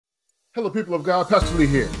Hello, people of God. Pastor Lee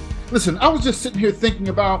here. Listen, I was just sitting here thinking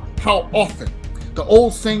about how often the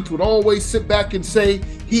old saints would always sit back and say,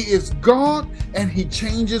 He is God and He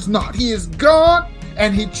changes not. He is God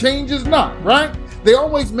and He changes not, right? They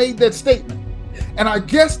always made that statement. And I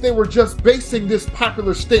guess they were just basing this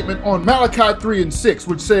popular statement on Malachi 3:6,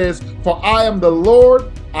 which says, For I am the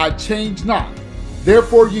Lord, I change not.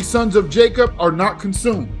 Therefore, ye sons of Jacob are not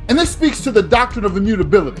consumed. And this speaks to the doctrine of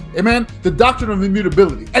immutability. Amen? The doctrine of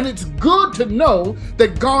immutability. And it's good to know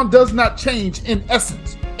that God does not change in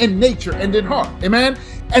essence, in nature, and in heart. Amen?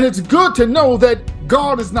 And it's good to know that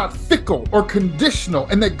God is not fickle or conditional,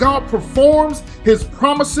 and that God performs His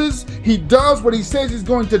promises. He does what He says He's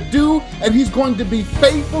going to do, and He's going to be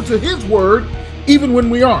faithful to His word even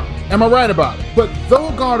when we aren't. Am I right about it? But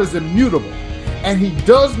though God is immutable, and He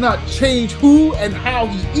does not change who and how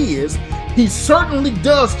He is, He certainly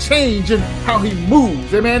does change in how He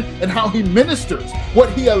moves, amen, and how He ministers, what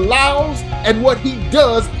He allows and what He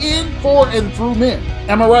does in, for, and through men.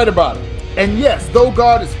 Am I right about it? And yes, though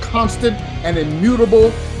God is constant and immutable,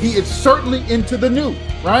 He is certainly into the new,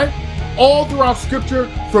 right? All throughout Scripture,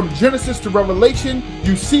 from Genesis to Revelation,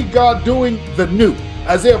 you see God doing the new.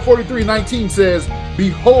 Isaiah 43:19 says,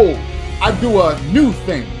 Behold, I do a new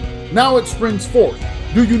thing. Now it springs forth.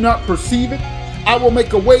 Do you not perceive it? I will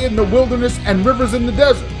make a way in the wilderness and rivers in the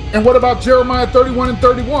desert. And what about Jeremiah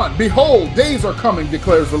 31:31? Behold, days are coming,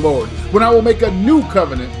 declares the Lord, when I will make a new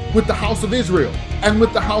covenant with the house of Israel and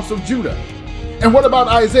with the house of Judah. And what about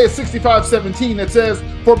Isaiah 65:17 that says,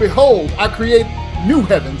 For behold, I create new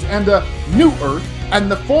heavens and a new earth, and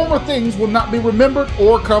the former things will not be remembered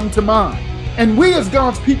or come to mind. And we as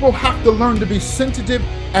God's people have to learn to be sensitive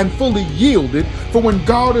and fully yielded for when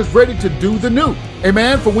God is ready to do the new.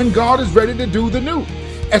 Amen? For when God is ready to do the new.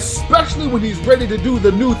 Especially when He's ready to do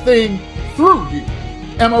the new thing through you.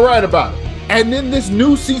 Am I right about it? And in this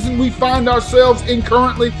new season we find ourselves in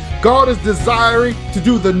currently, God is desiring to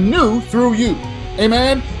do the new through you.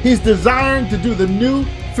 Amen? He's desiring to do the new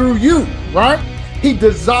through you, right? He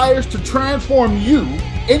desires to transform you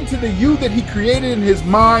into the you that He created in His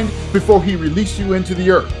mind before He released you into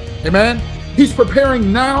the earth. Amen? He's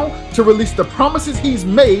preparing now to release the promises He's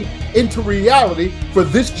made into reality for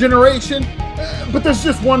this generation. But there's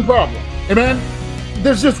just one problem. Amen?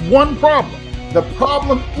 There's just one problem. The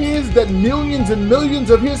problem is that millions and millions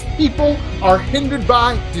of His people are hindered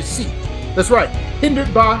by deceit. That's right,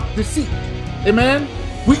 hindered by deceit. Amen?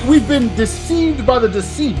 We've been deceived by the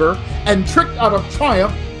deceiver and tricked out of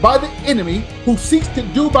triumph by the enemy, who seeks to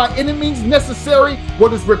do by any means necessary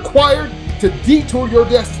what is required to detour your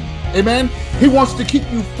destiny. Amen? He wants to keep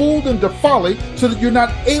you fooled into folly so that you're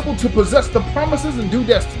not able to possess the promises and do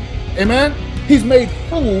destiny. Amen? He's made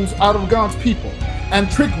fools out of God's people and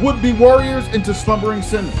tricked would-be warriors into slumbering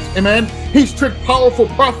sinners. Amen? He's tricked powerful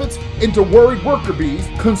prophets into worried worker bees,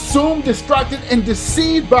 consumed, distracted, and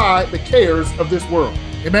deceived by the cares of this world.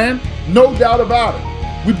 Amen? No doubt about it.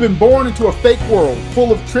 We've been born into a fake world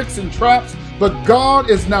full of tricks and traps, but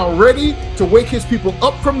God is now ready to wake His people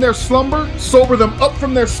up from their slumber, sober them up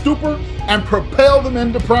from their stupor, and propel them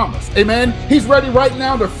into promise. Amen? He's ready right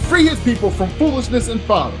now to free His people from foolishness and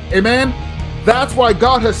folly. Amen? That's why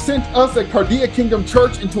God has sent us at Cardia Kingdom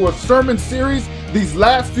Church into a sermon series these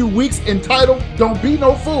last few weeks entitled, Don't Be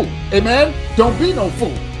No Fool. Amen? Don't be no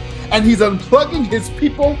fool. And He's unplugging His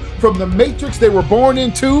people from the matrix they were born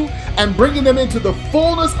into and bringing them into the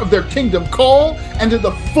fullness of their kingdom call and to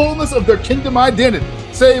the fullness of their kingdom identity.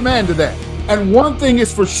 Say amen to that. And one thing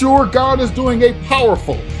is for sure, God is doing a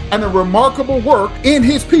powerful and a remarkable work in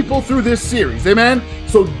His people through this series. Amen?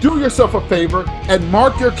 So do yourself a favor and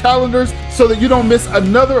mark your calendars so that you don't miss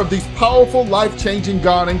another of these powerful, life-changing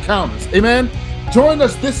God encounters. Amen? Join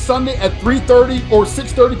us this Sunday at 3:30 or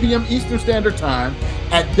 6:30 p.m. Eastern Standard Time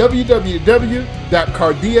at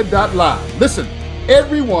www.kardía.live. Listen,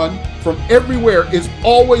 everyone from everywhere is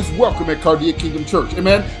always welcome at Cardia Kingdom Church.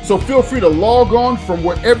 Amen? So feel free to log on from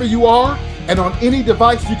wherever you are and on any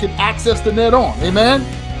device you can access the net on. Amen?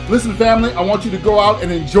 Listen, family, I want you to go out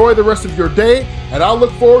and enjoy the rest of your day, and I'll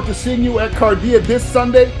look forward to seeing you at Cardia this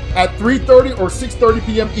Sunday at 3:30 or 6:30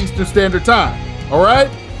 p.m. Eastern Standard Time. All right?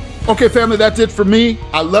 Okay, family, that's it for me.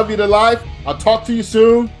 I love you to life. I'll talk to you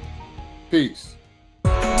soon. Peace.